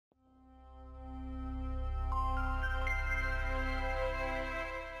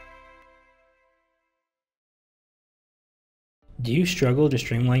Do you struggle to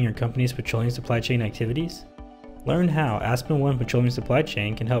streamline your company's petroleum supply chain activities? Learn how Aspen Petroleum Supply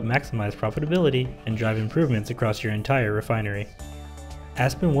Chain can help maximize profitability and drive improvements across your entire refinery.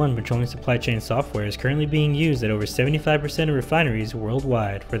 Aspen Petroleum Supply Chain software is currently being used at over 75% of refineries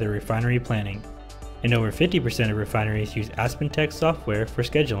worldwide for their refinery planning, and over 50% of refineries use AspenTech software for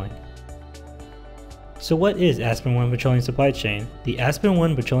scheduling. So what is Aspen Petroleum Supply Chain? The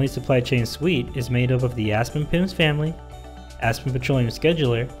Aspen Petroleum Supply Chain suite is made up of the Aspen PIMS family, Aspen Petroleum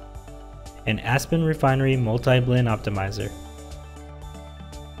Scheduler, and Aspen Refinery Multi-Blend Optimizer.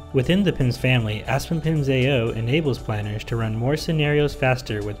 Within the PIMS family, Aspen PIMS AO enables planners to run more scenarios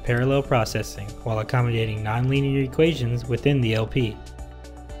faster with parallel processing while accommodating nonlinear equations within the LP.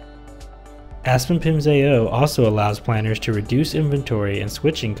 Aspen PIMS AO also allows planners to reduce inventory and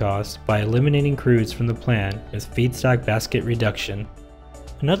switching costs by eliminating crudes from the plan with feedstock basket reduction.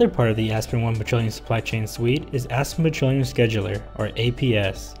 Another part of the Aspen Petroleum Supply Chain suite is Aspen Petroleum Scheduler, or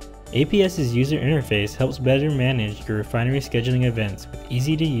APS. APS's user interface helps better manage your refinery scheduling events with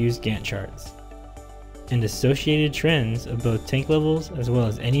easy-to-use Gantt charts and associated trends of both tank levels as well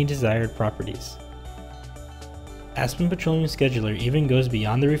as any desired properties. Aspen Petroleum Scheduler even goes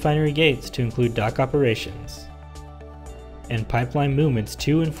beyond the refinery gates to include dock operations and pipeline movements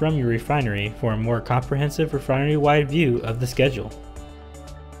to and from your refinery for a more comprehensive refinery-wide view of the schedule.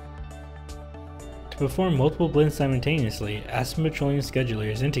 To perform multiple blends simultaneously, Aspen Petroleum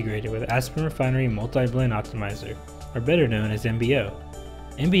Scheduler is integrated with Aspen Refinery Multi-Blend Optimizer, or better known as MBO.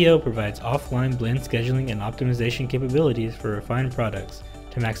 MBO provides offline blend scheduling and optimization capabilities for refined products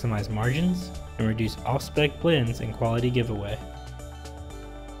to maximize margins and reduce off-spec blends and quality giveaway.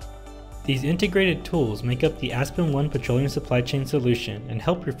 These integrated tools make up the Aspen Petroleum Supply Chain solution and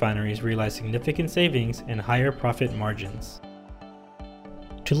help refineries realize significant savings and higher profit margins.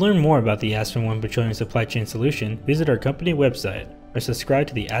 To learn more about the Aspen Petroleum Supply Chain solution, visit our company website or subscribe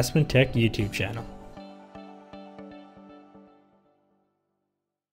to the AspenTech YouTube channel.